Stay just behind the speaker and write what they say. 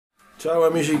Ciao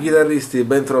amici chitarristi,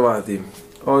 bentrovati.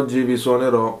 Oggi vi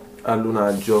suonerò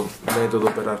Allunaggio,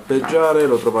 metodo per arpeggiare,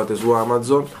 lo trovate su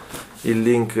Amazon, il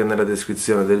link nella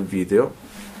descrizione del video.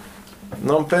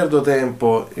 Non perdo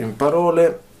tempo in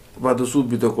parole, vado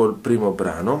subito col primo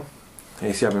brano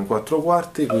e siamo in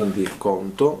 4/4, quindi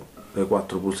conto le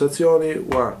 4 pulsazioni: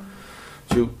 1,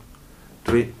 2,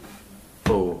 3,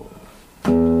 4.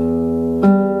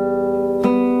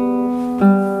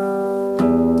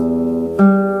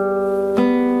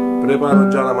 Preparo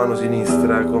già la mano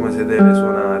sinistra come si deve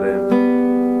suonare,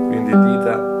 quindi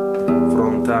dita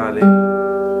frontali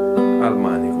al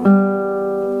manico.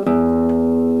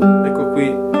 Ecco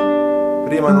qui,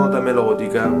 prima nota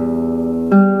melodica,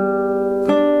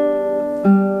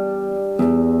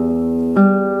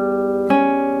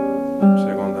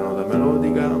 seconda nota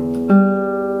melodica,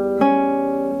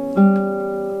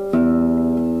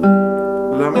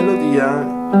 la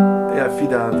melodia è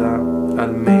affidata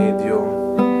al medio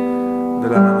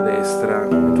della mano destra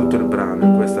in tutto il brano,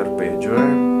 in questo arpeggio.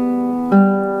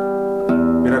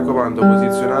 Mi raccomando,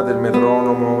 posizionate il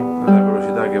metronomo alla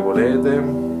velocità che volete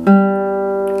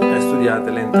e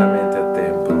studiate lentamente a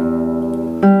tempo,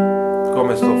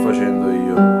 come sto facendo io.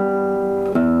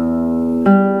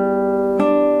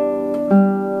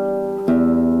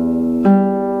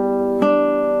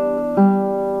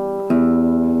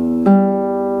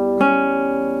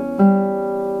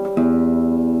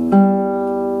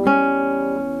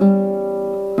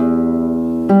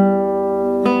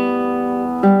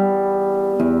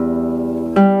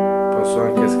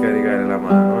 Scaricare la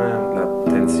mano, la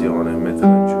tensione, e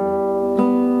metterla giù.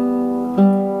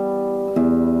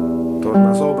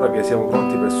 Torna sopra che siamo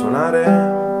pronti per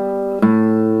suonare.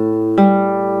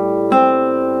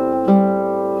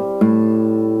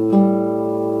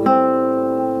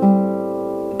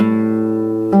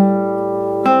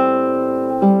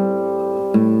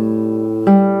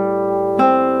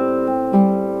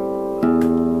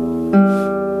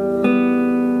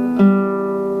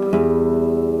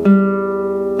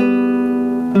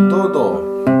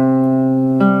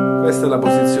 Questa è la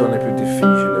posizione più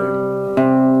difficile.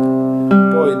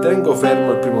 Poi tengo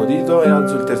fermo il primo dito e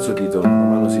alzo il terzo dito con la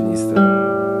mano sinistra.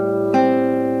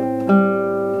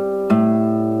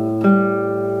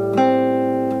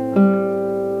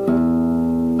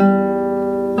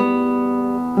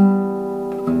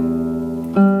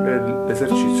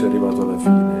 L'esercizio è arrivato alla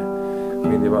fine,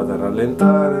 quindi vado a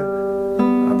rallentare,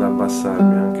 ad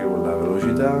abbassarmi anche con la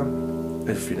velocità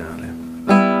e il finale.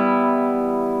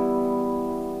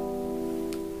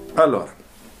 Allora,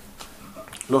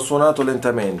 l'ho suonato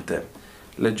lentamente,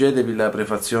 leggetevi la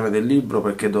prefazione del libro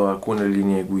perché do alcune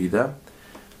linee guida.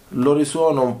 Lo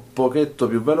risuono un pochetto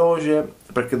più veloce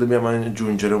perché dobbiamo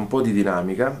aggiungere un po' di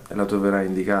dinamica e la troverai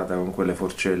indicata con quelle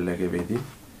forcelle che vedi.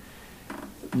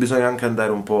 Bisogna anche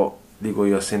andare un po', dico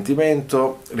io, a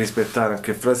sentimento, rispettare anche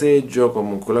il fraseggio,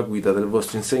 comunque la guida del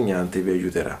vostro insegnante vi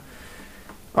aiuterà.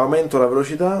 Aumento la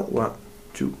velocità, 1,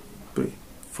 2, 3,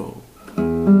 4.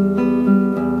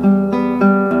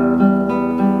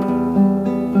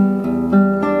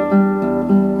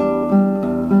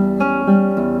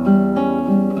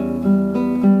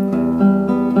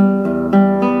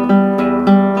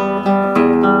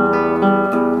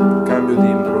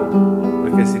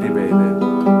 Si ripete.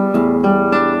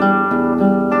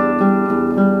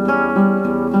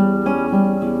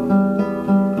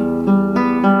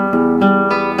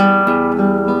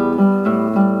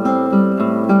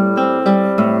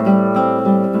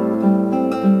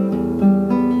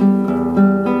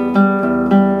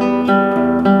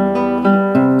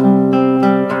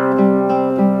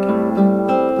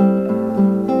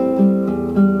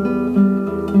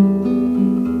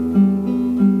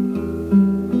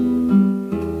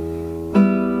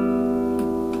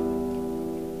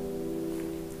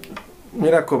 Mi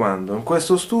raccomando, in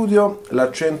questo studio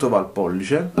l'accento va al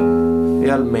pollice e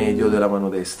al medio della mano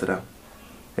destra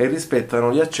e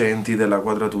rispettano gli accenti della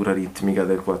quadratura ritmica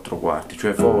del 4/4,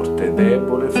 cioè forte,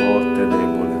 debole, forte,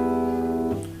 debole,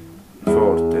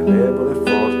 forte, debole,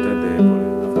 forte,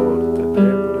 debole, forte,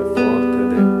 debole, forte,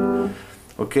 debole.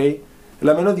 Ok?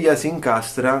 La melodia si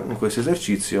incastra in questo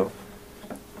esercizio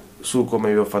su,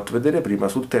 come vi ho fatto vedere prima,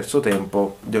 sul terzo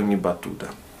tempo di ogni battuta.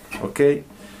 Ok?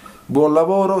 Buon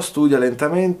lavoro, studia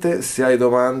lentamente, se hai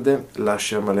domande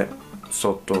lasciamele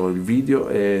sotto il video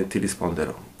e ti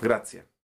risponderò. Grazie.